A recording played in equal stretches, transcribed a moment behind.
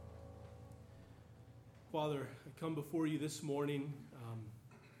Father, I come before you this morning,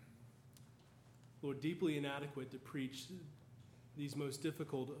 Lord, deeply inadequate to preach these most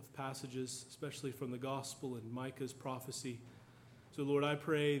difficult of passages, especially from the gospel and Micah's prophecy. So, Lord, I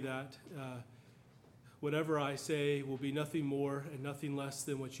pray that whatever I say will be nothing more and nothing less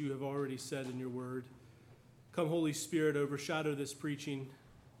than what you have already said in your word. Come, Holy Spirit, overshadow this preaching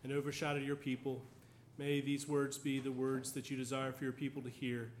and overshadow your people. May these words be the words that you desire for your people to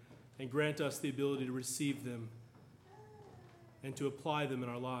hear, and grant us the ability to receive them and to apply them in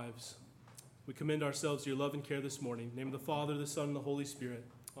our lives. We commend ourselves to your love and care this morning. In the name of the Father, the Son, and the Holy Spirit.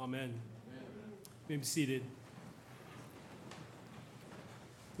 Amen. Amen. You may be seated.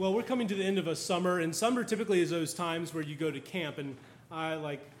 Well, we're coming to the end of a summer, and summer typically is those times where you go to camp. And I,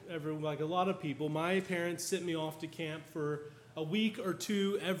 like a lot of people, my parents sent me off to camp for a week or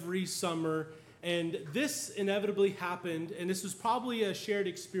two every summer. And this inevitably happened, and this was probably a shared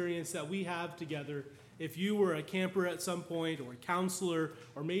experience that we have together. If you were a camper at some point, or a counselor,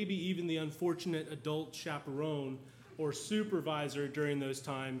 or maybe even the unfortunate adult chaperone or supervisor during those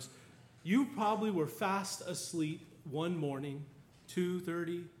times, you probably were fast asleep one morning,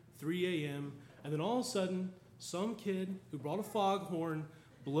 2:30, 3 a.m., and then all of a sudden, some kid who brought a foghorn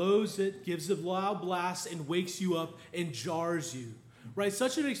blows it, gives a loud blast, and wakes you up and jars you. Right,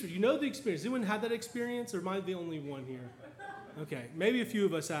 such an experience. You know the experience. Anyone had that experience, or am I the only one here? Okay, maybe a few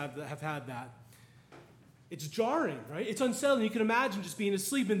of us have had that. It's jarring, right? It's unsettling. You can imagine just being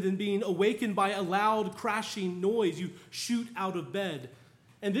asleep and then being awakened by a loud crashing noise. You shoot out of bed.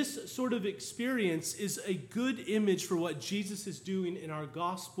 And this sort of experience is a good image for what Jesus is doing in our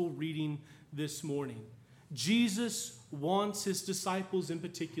gospel reading this morning. Jesus wants his disciples in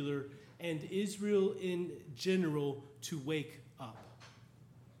particular, and Israel in general, to wake up.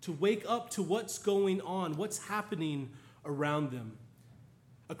 To wake up to what's going on, what's happening around them.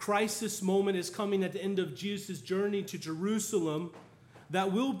 A crisis moment is coming at the end of Jesus' journey to Jerusalem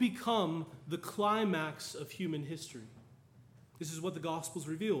that will become the climax of human history. This is what the Gospels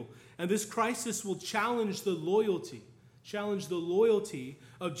reveal. And this crisis will challenge the loyalty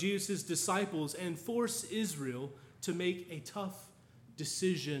of Jesus' disciples and force Israel to make a tough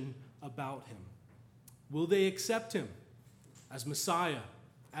decision about him. Will they accept him as Messiah,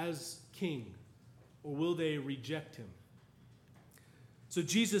 as King, or will they reject him? So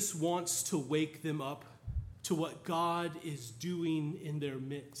Jesus wants to wake them up to what God is doing in their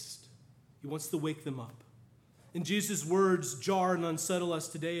midst. He wants to wake them up. And Jesus' words jar and unsettle us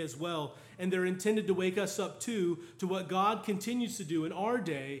today as well, and they're intended to wake us up too to what God continues to do in our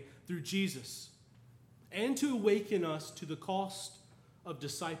day through Jesus, and to awaken us to the cost of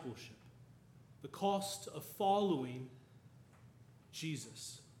discipleship, the cost of following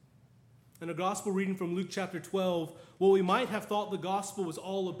Jesus. In a gospel reading from Luke chapter 12, what we might have thought the gospel was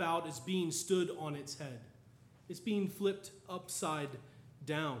all about is being stood on its head. It's being flipped upside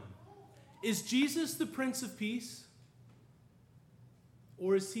down. Is Jesus the Prince of Peace?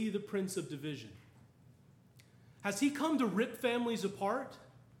 Or is he the Prince of Division? Has he come to rip families apart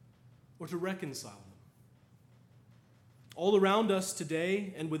or to reconcile them? All around us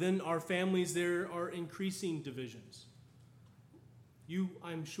today and within our families, there are increasing divisions. You,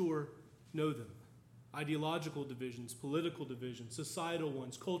 I'm sure, know them. Ideological divisions, political divisions, societal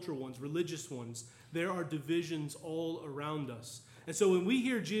ones, cultural ones, religious ones. There are divisions all around us. And so when we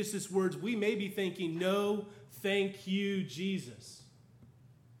hear Jesus' words, we may be thinking, no, thank you, Jesus.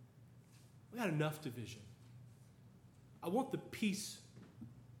 We got enough division. I want the peace.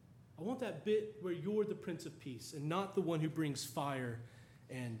 I want that bit where you're the Prince of Peace and not the one who brings fire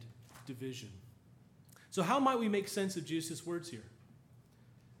and division. So how might we make sense of Jesus' words here?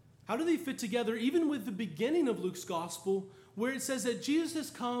 How do they fit together even with the beginning of Luke's gospel, where it says that Jesus has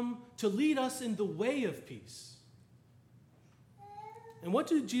come to lead us in the way of peace? And what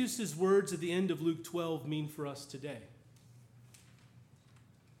do Jesus' words at the end of Luke 12 mean for us today?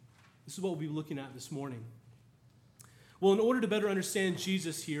 This is what we'll be looking at this morning. Well, in order to better understand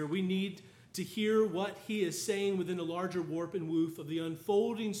Jesus here, we need to hear what he is saying within the larger warp and woof of the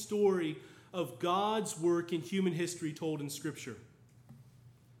unfolding story of God's work in human history told in Scripture.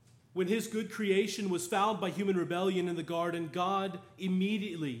 When his good creation was fouled by human rebellion in the garden, God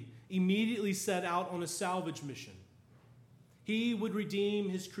immediately set out on a salvage mission. He would redeem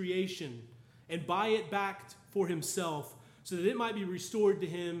his creation and buy it back for himself so that it might be restored to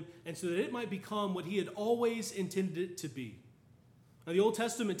him and so that it might become what he had always intended it to be. Now, the Old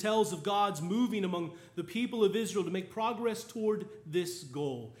Testament tells of God's moving among the people of Israel to make progress toward this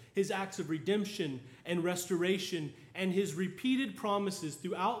goal, his acts of redemption and restoration, and his repeated promises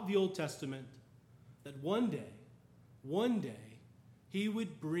throughout the Old Testament that one day, he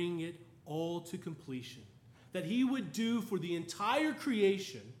would bring it all to completion. That he would do for the entire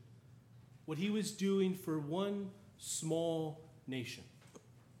creation what he was doing for one small nation.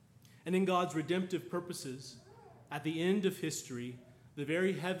 And in God's redemptive purposes, at the end of history, the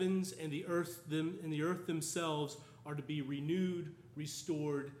very heavens and the earth themselves are to be renewed,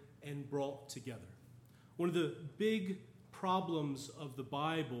 restored, and brought together. One of the big problems of the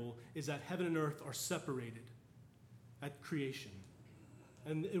Bible is that heaven and earth are separated at creation.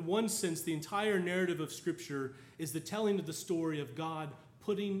 And in one sense, the entire narrative of Scripture is the telling of the story of God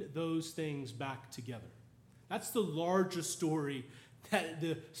putting those things back together. That's the largest story,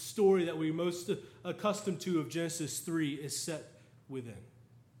 the story that we're most accustomed to of Genesis 3 is set within.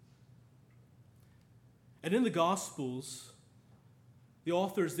 And in the Gospels, the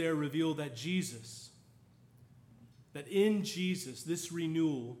authors there reveal that in Jesus, this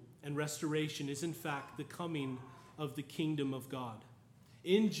renewal and restoration is in fact the coming of the kingdom of God.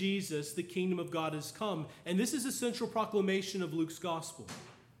 In Jesus, the kingdom of God has come. And this is a central proclamation of Luke's gospel.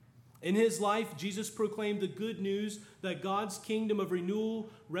 In his life, Jesus proclaimed the good news that God's kingdom of renewal,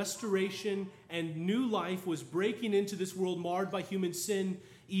 restoration, and new life was breaking into this world marred by human sin,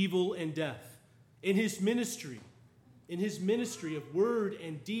 evil, and death. In his ministry of word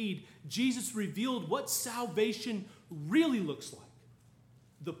and deed, Jesus revealed what salvation really looks like.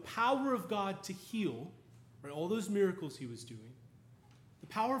 The power of God to heal, right, all those miracles he was doing, the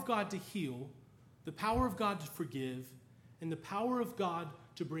power of God to heal, the power of God to forgive, and the power of God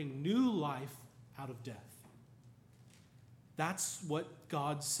to bring new life out of death. That's what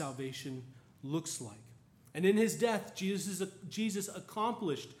God's salvation looks like. And in his death, Jesus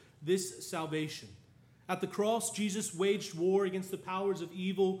accomplished this salvation. At the cross, Jesus waged war against the powers of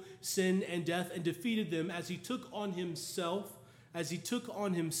evil, sin, and death and defeated them as he took on himself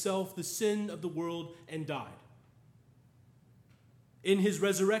the sin of the world and died. In his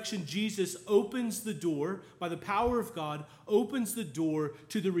resurrection, Jesus opens the door, by the power of God, opens the door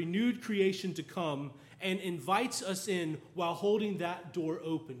to the renewed creation to come and invites us in while holding that door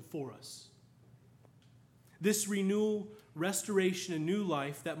open for us. This renewal, restoration, and new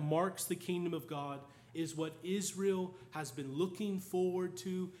life that marks the kingdom of God is what Israel has been looking forward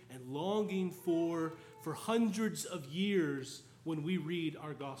to and longing for hundreds of years when we read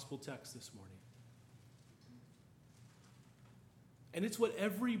our gospel text this morning. And it's what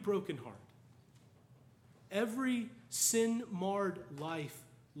every broken heart, every sin-marred life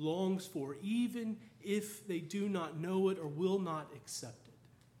longs for, even if they do not know it or will not accept it.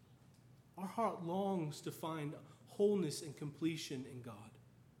 Our heart longs to find wholeness and completion in God.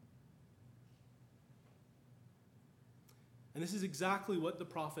 And this is exactly what the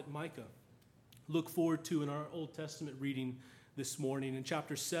prophet Micah looked forward to in our Old Testament reading this morning. In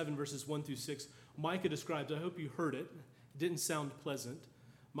chapter 7, verses 1 through 6, Micah describes, I hope you heard it, it didn't sound pleasant.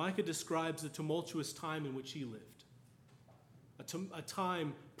 Micah describes the tumultuous time in which he lived, a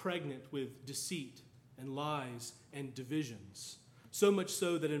time pregnant with deceit and lies and divisions. So much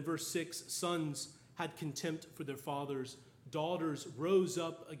so that in verse 6, sons had contempt for their fathers, daughters rose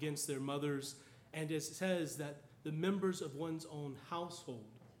up against their mothers, and it says that the members of one's own household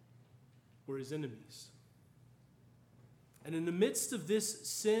were his enemies. And in the midst of this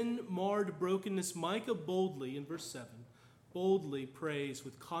sin-marred brokenness, Micah boldly, in verse 7, boldly prays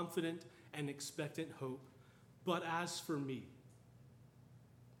with confident and expectant hope, but as for me,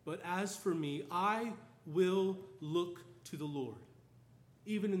 I will look to the Lord.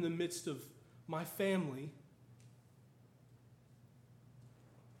 Even in the midst of my family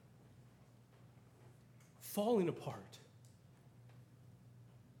falling apart,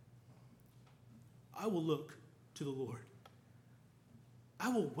 I will look to the Lord. I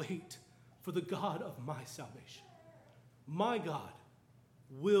will wait for the God of my salvation. My God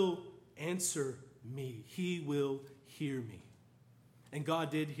will answer me. He will hear me. And God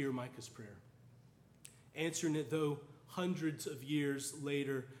did hear Micah's prayer, answering it, though, hundreds of years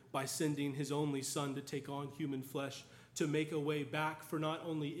later by sending his only son to take on human flesh to make a way back for not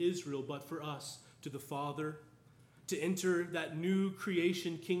only Israel but for us to the Father, to enter that new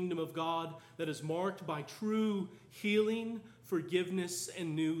creation kingdom of God that is marked by true healing, forgiveness,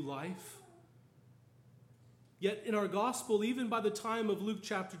 and new life. Yet in our gospel, even by the time of Luke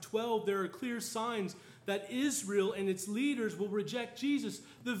chapter 12, there are clear signs that Israel and its leaders will reject Jesus,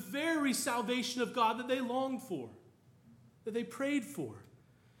 the very salvation of God that they longed for, that they prayed for.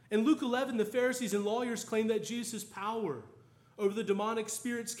 In Luke 11, the Pharisees and lawyers claim that Jesus' power over the demonic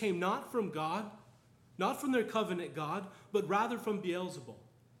spirits came not from God, not from their covenant God, but rather from Beelzebul,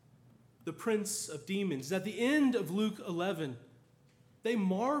 the prince of demons. At the end of Luke 11, they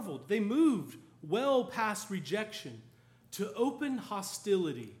marveled, they moved well past rejection to open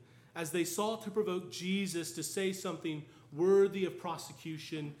hostility as they sought to provoke Jesus to say something worthy of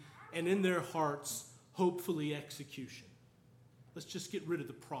prosecution and in their hearts, hopefully execution. Let's just get rid of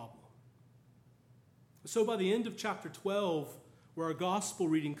the problem. So by the end of chapter 12, where our gospel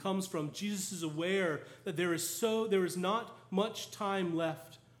reading comes from, Jesus is aware that there is not much time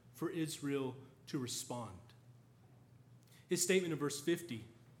left for Israel to respond. His statement in verse 50,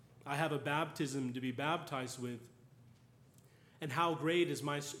 I have a baptism to be baptized with, and how great is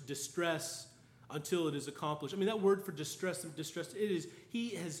my distress until it is accomplished. I mean, that word for distress, he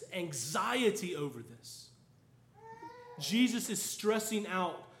has anxiety over this. Jesus is stressing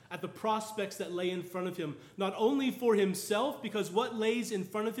out at the prospects that lay in front of him, not only for himself, because what lays in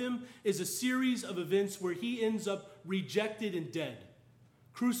front of him is a series of events where he ends up rejected and dead,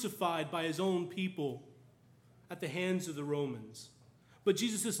 crucified by his own people at the hands of the Romans. But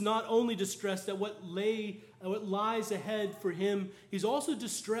Jesus is not only distressed at what lies ahead for him, he's also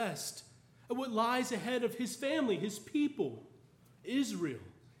distressed at what lies ahead of his family, his people, Israel,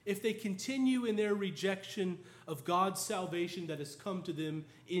 if they continue in their rejection of God's salvation that has come to them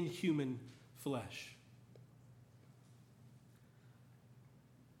in human flesh.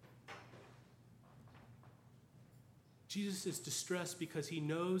 Jesus is distressed because he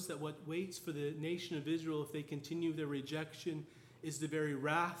knows that what waits for the nation of Israel if they continue their rejection is the very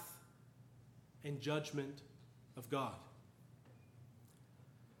wrath and judgment of God.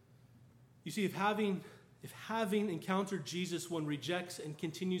 You see, if having encountered Jesus, one rejects and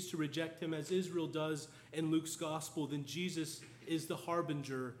continues to reject him as Israel does in Luke's gospel, then Jesus is the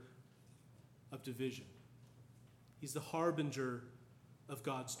harbinger of division. He's the harbinger of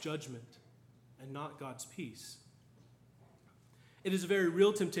God's judgment and not God's peace. It is a very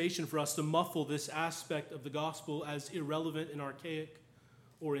real temptation for us to muffle this aspect of the gospel as irrelevant and archaic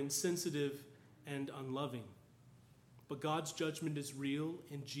or insensitive and unloving. But God's judgment is real,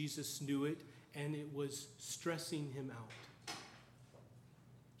 and Jesus knew it, and it was stressing him out.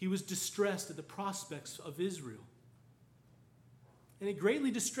 He was distressed at the prospects of Israel. And it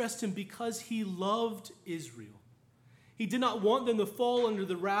greatly distressed him because he loved Israel. He did not want them to fall under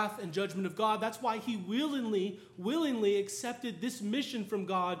the wrath and judgment of God. That's why he willingly accepted this mission from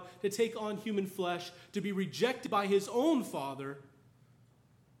God to take on human flesh, to be rejected by his own Father,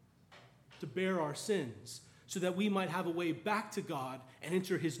 to bear our sins, so that we might have a way back to God and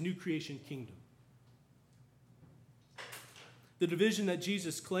enter his new creation kingdom. The division that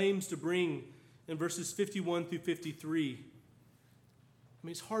Jesus claims to bring in verses 51 through 53, I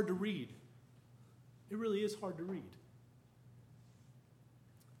mean, it's hard to read. It really is hard to read.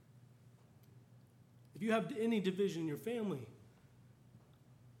 If you have any division in your family,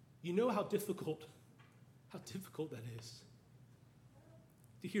 you know how difficult that is.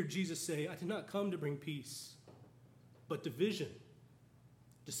 To hear Jesus say, I did not come to bring peace, but division,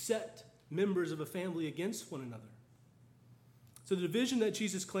 to set members of a family against one another. So the division that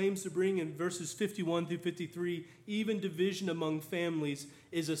Jesus claims to bring in verses 51 through 53, even division among families,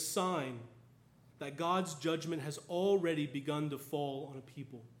 is a sign that God's judgment has already begun to fall on a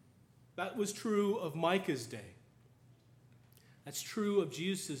people. That was true of Micah's day. That's true of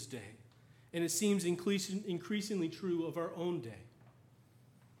Jesus' day. And it seems increasingly true of our own day.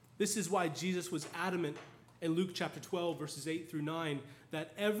 This is why Jesus was adamant in Luke chapter 12, verses 8 through 9,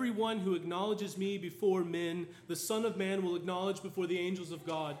 that everyone who acknowledges me before men, the Son of Man will acknowledge before the angels of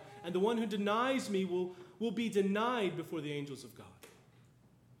God, and the one who denies me will be denied before the angels of God.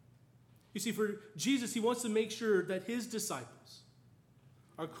 You see, for Jesus, he wants to make sure that his disciples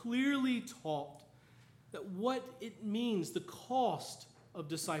are clearly taught that what it means, the cost of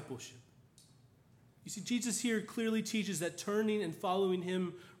discipleship. You see, Jesus here clearly teaches that turning and following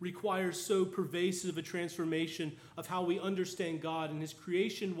him requires so pervasive a transformation of how we understand God and his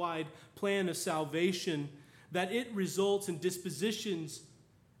creation-wide plan of salvation that it results in dispositions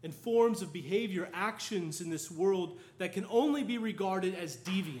and forms of behavior, actions in this world that can only be regarded as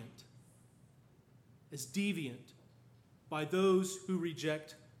deviant by those who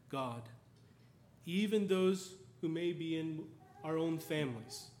reject God, even those who may be in our own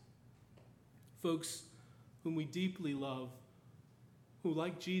families. Folks whom we deeply love, who,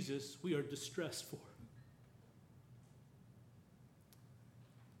 like Jesus, we are distressed for.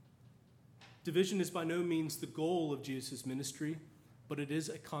 Division is by no means the goal of Jesus' ministry, but it is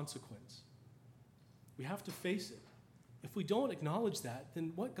a consequence. We have to face it. If we don't acknowledge that,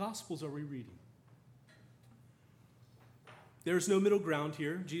 then what Gospels are we reading? There is no middle ground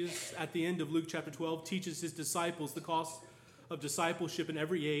here. Jesus, at the end of Luke chapter 12, teaches his disciples the cost of discipleship in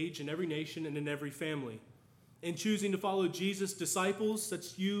every age, in every nation, and in every family. In choosing to follow Jesus, disciples,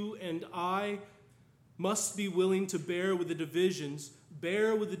 that's you and I, must be willing to bear with the divisions,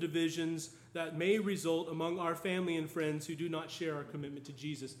 bear with the divisions that may result among our family and friends who do not share our commitment to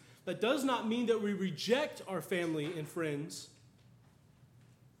Jesus. That does not mean that we reject our family and friends.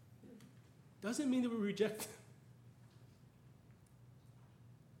 Doesn't mean that we reject them.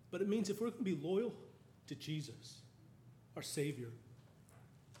 But it means if we're going to be loyal to Jesus, our Savior,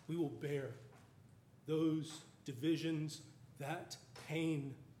 we will bear those divisions, that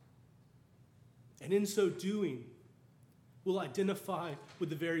pain. And in so doing, we'll identify with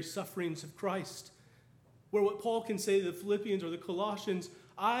the very sufferings of Christ. Where what Paul can say to the Philippians or the Colossians,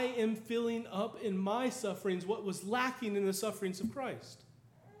 I am filling up in my sufferings what was lacking in the sufferings of Christ.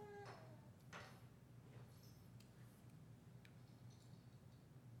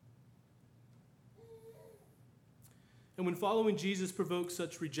 And when following Jesus provokes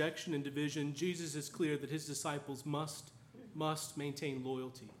such rejection and division, Jesus is clear that his disciples must maintain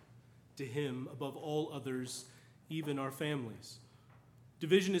loyalty to him above all others, even our families.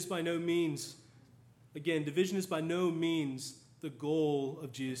 Division is by no means the goal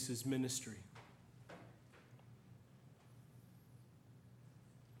of Jesus' ministry.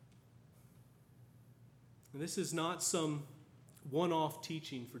 And this is not some one-off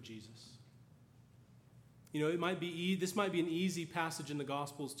teaching for Jesus. You know, this might be an easy passage in the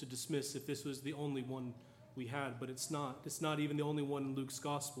Gospels to dismiss if this was the only one we had, but it's not. It's not even the only one in Luke's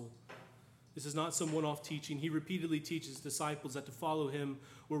Gospel. This is not some one-off teaching. He repeatedly teaches disciples that to follow him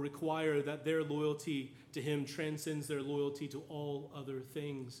will require that their loyalty to him transcends their loyalty to all other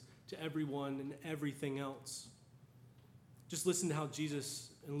things, to everyone and everything else. Just listen to how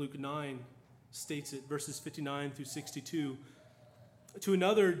Jesus in Luke 9 states it, verses 59 through 62. To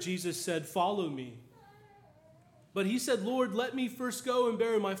another, Jesus said, "Follow me." But he said, "Lord, let me first go and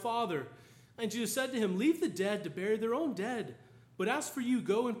bury my father." And Jesus said to him, "Leave the dead to bury their own dead. But as for you,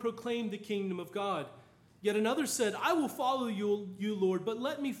 go and proclaim the kingdom of God." Yet another said, "I will follow you, Lord, but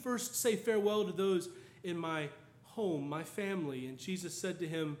let me first say farewell to those in my home, my family." And Jesus said to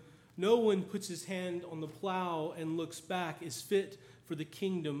him, "No one puts his hand on the plow and looks back is fit for the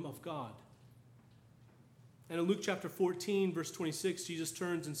kingdom of God." And in Luke chapter 14, verse 26, Jesus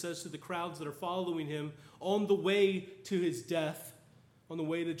turns and says to the crowds that are following him on the way to his death, on the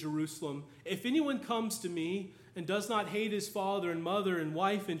way to Jerusalem, "If anyone comes to me and does not hate his father and mother and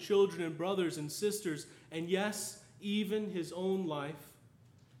wife and children and brothers and sisters, and yes, even his own life,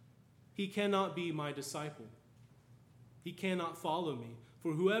 he cannot be my disciple. He cannot follow me.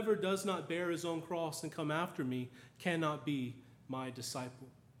 For whoever does not bear his own cross and come after me cannot be my disciple."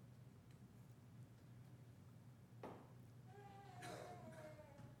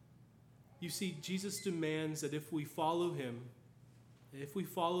 You see, Jesus demands that if we follow him,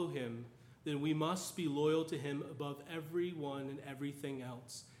 then we must be loyal to him above everyone and everything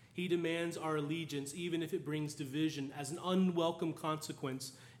else. He demands our allegiance, even if it brings division, as an unwelcome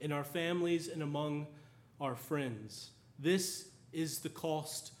consequence in our families and among our friends. This is the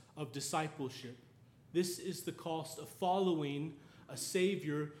cost of discipleship. This is the cost of following a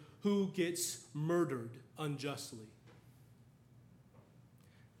Savior who gets murdered unjustly.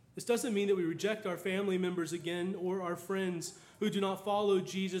 This doesn't mean that we reject our family members again or our friends who do not follow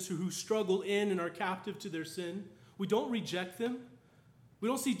Jesus or who struggle in and are captive to their sin. We don't reject them. We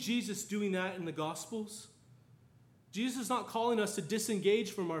don't see Jesus doing that in the Gospels. Jesus is not calling us to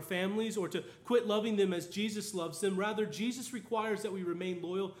disengage from our families or to quit loving them as Jesus loves them. Rather, Jesus requires that we remain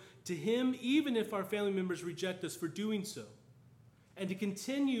loyal to him even if our family members reject us for doing so, and to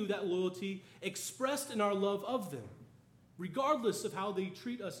continue that loyalty expressed in our love of them, regardless of how they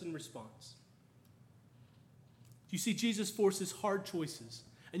treat us in response. You see, Jesus forces hard choices.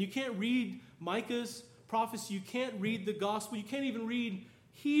 And you can't read Micah's prophecy. You can't read the gospel. You can't even read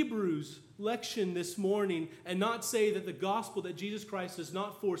Hebrews' lection this morning and not say that the gospel, that Jesus Christ does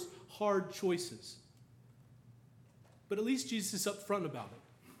not force hard choices. But at least Jesus is upfront about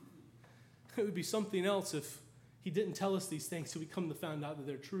it. It would be something else if he didn't tell us these things so we come to find out that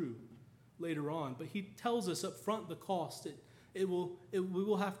they're true later on. But he tells us up front the cost we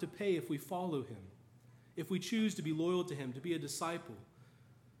will have to pay if we follow him, if we choose to be loyal to him, to be a disciple.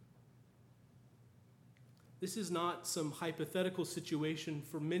 This is not some hypothetical situation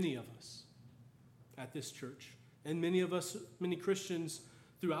for many of us at this church, and many Christians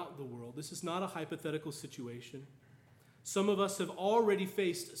throughout the world. This is not a hypothetical situation. Some of us have already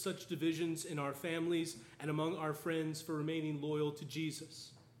faced such divisions in our families and among our friends for remaining loyal to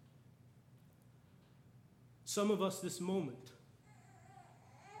Jesus. Some of us this moment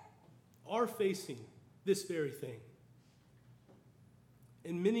are facing this very thing.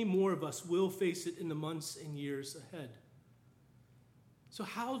 And many more of us will face it in the months and years ahead. So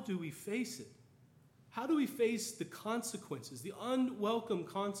how do we face it? How do we face the consequences, the unwelcome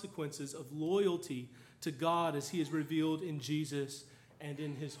consequences of loyalty to God as he is revealed in Jesus and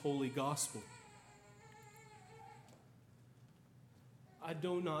in his holy gospel? I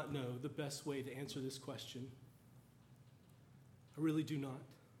do not know the best way to answer this question. I really do not.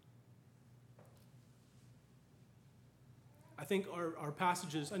 I think our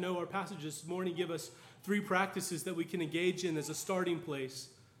passages this morning give us 3 practices that we can engage in as a starting place.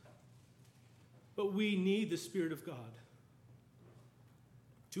 But we need the Spirit of God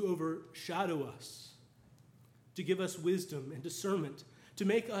to overshadow us, to give us wisdom and discernment, to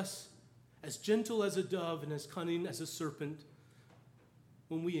make us as gentle as a dove and as cunning as a serpent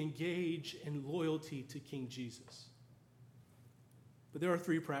when we engage in loyalty to King Jesus. But there are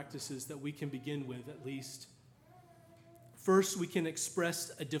 3 practices that we can begin with, at least. First, we can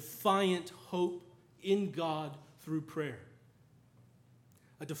express a defiant hope in God through prayer.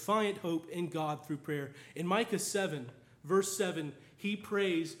 A defiant hope in God through prayer. In Micah 7, verse 7, he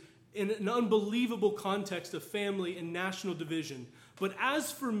prays in an unbelievable context of family and national division. But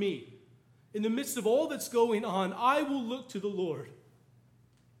as for me, in the midst of all that's going on, I will look to the Lord.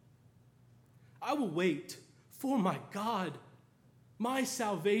 I will wait for my God, my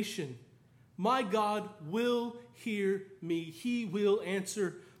salvation. My God will hear me. He will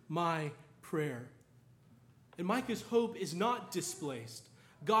answer my prayer. And Micah's hope is not displaced.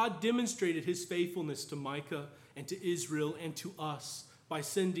 God demonstrated his faithfulness to Micah and to Israel and to us by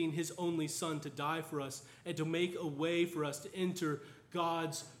sending his only son to die for us and to make a way for us to enter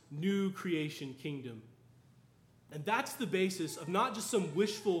God's new creation kingdom. And that's the basis of not just some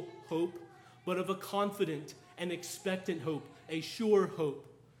wishful hope, but of a confident and expectant hope, a sure hope.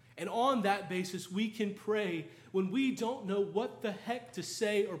 And on that basis, we can pray when we don't know what the heck to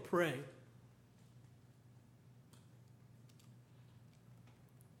say or pray.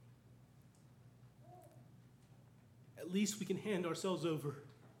 At least we can hand ourselves over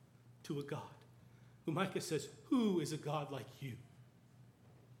to a God who Micah says, who is a God like you?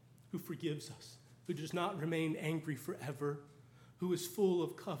 Who forgives us, who does not remain angry forever, who is full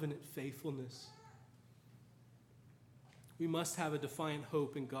of covenant faithfulness. We must have a defiant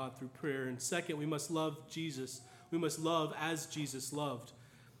hope in God through prayer. And second, we must love Jesus. We must love as Jesus loved.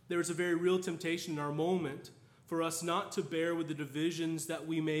 There is a very real temptation in our moment for us not to bear with the divisions that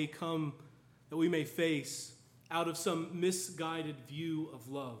we may face out of some misguided view of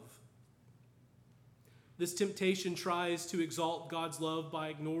love. This temptation tries to exalt God's love by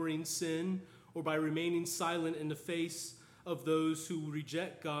ignoring sin or by remaining silent in the face of those who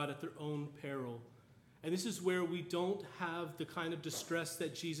reject God at their own peril. And this is where we don't have the kind of distress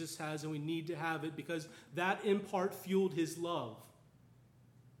that Jesus has, and we need to have it because that in part fueled his love.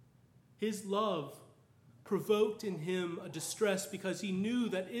 His love provoked in him a distress because he knew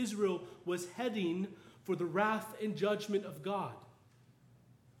that Israel was heading for the wrath and judgment of God.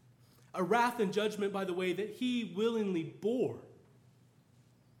 A wrath and judgment, by the way, that he willingly bore.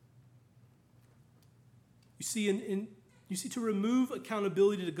 You see, to remove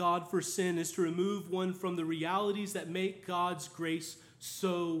accountability to God for sin is to remove one from the realities that make God's grace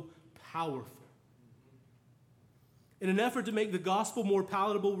so powerful. In an effort to make the gospel more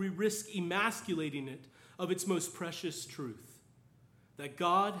palatable, we risk emasculating it of its most precious truth, that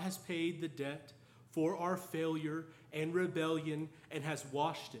God has paid the debt for our failure and rebellion and has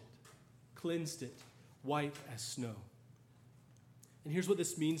washed it, cleansed it, white as snow. And here's what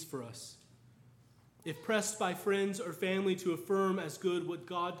this means for us. If pressed by friends or family to affirm as good what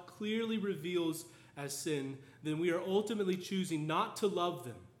God clearly reveals as sin, then we are ultimately choosing not to love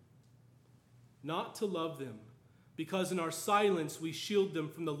them. Not to love them, because in our silence we shield them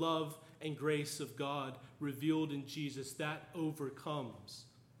from the love and grace of God revealed in Jesus that overcomes.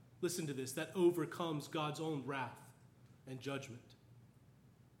 Listen to this, that overcomes God's own wrath and judgment.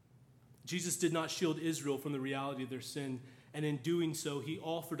 Jesus did not shield Israel from the reality of their sin, and in doing so, he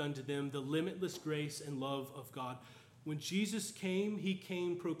offered unto them the limitless grace and love of God. When Jesus came, he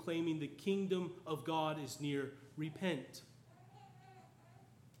came proclaiming the kingdom of God is near. Repent.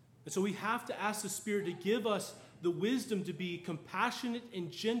 And so we have to ask the Spirit to give us the wisdom to be compassionate and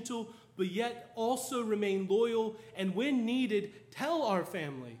gentle, but yet also remain loyal, and when needed, tell our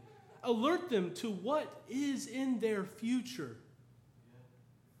family, alert them to what is in their future.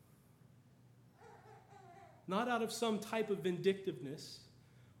 Not out of some type of vindictiveness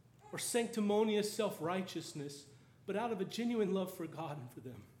or sanctimonious self-righteousness, but out of a genuine love for God and for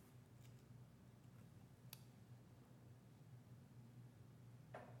them.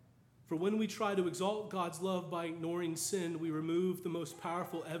 For when we try to exalt God's love by ignoring sin, we remove the most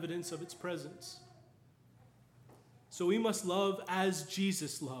powerful evidence of its presence. So we must love as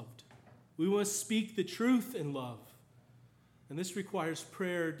Jesus loved. We must speak the truth in love. And this requires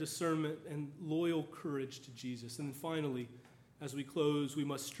prayer, discernment, and loyal courage to Jesus. And then finally, as we close, we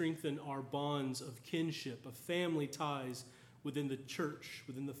must strengthen our bonds of kinship, of family ties within the church,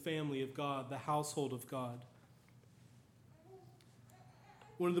 within the family of God, the household of God.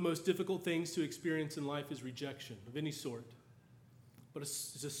 One of the most difficult things to experience in life is rejection of any sort. But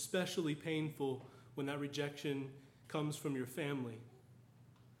it's especially painful when that rejection comes from your family.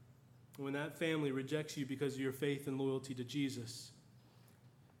 When that family rejects you because of your faith and loyalty to Jesus.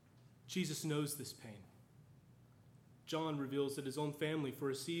 Jesus knows this pain. John reveals that his own family,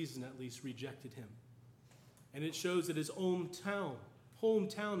 for a season at least, rejected him. And it shows that his own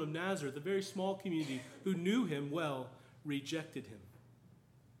hometown of Nazareth, a very small community who knew him well, rejected him.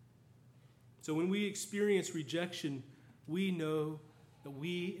 So when we experience rejection, we know that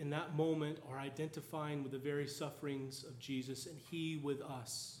we, in that moment, are identifying with the very sufferings of Jesus and he with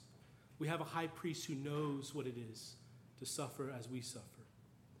us. We have a high priest who knows what it is to suffer as we suffer.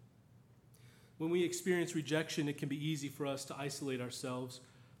 When we experience rejection, it can be easy for us to isolate ourselves,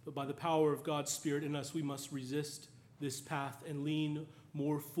 but by the power of God's Spirit in us, we must resist this path and lean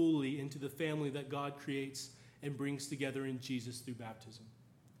more fully into the family that God creates and brings together in Jesus through baptism.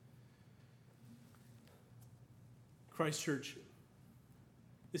 Christ Church,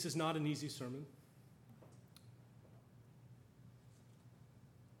 this is not an easy sermon.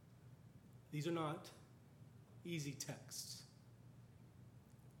 These are not easy texts.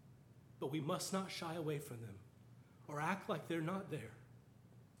 But we must not shy away from them or act like they're not there.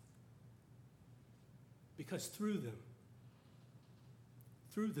 Because through them,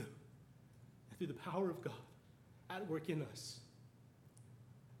 and through the power of God at work in us,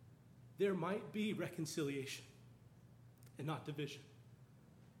 there might be reconciliation and not division.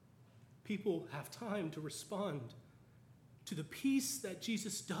 People have time to respond to the peace that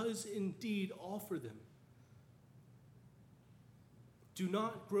Jesus does indeed offer them. Do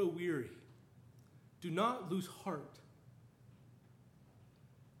not grow weary. Do not lose heart.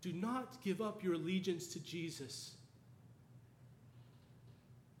 Do not give up your allegiance to Jesus.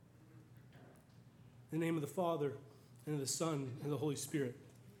 In the name of the Father, and of the Son, and of the Holy Spirit.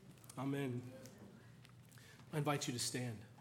 Amen. I invite you to stand.